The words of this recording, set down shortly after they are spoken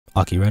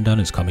Aki Rendan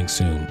is coming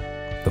soon.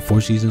 The 4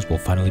 seasons will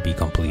finally be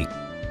complete.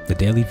 The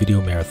daily video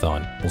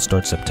marathon will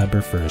start September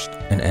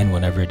 1st and end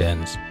whenever it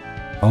ends.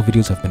 All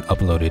videos have been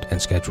uploaded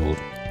and scheduled,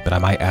 but I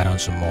might add on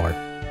some more.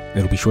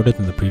 It'll be shorter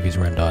than the previous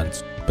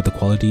Rendans, but the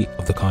quality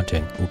of the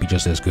content will be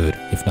just as good,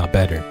 if not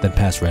better, than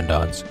past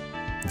Rendans.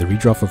 The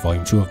redraw for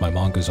volume 2 of my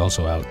manga is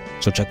also out,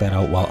 so check that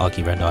out while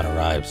Aki Rendan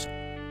arrives.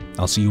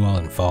 I'll see you all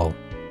in fall.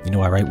 You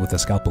know I write with a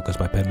scalpel because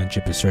my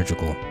penmanship is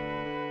surgical.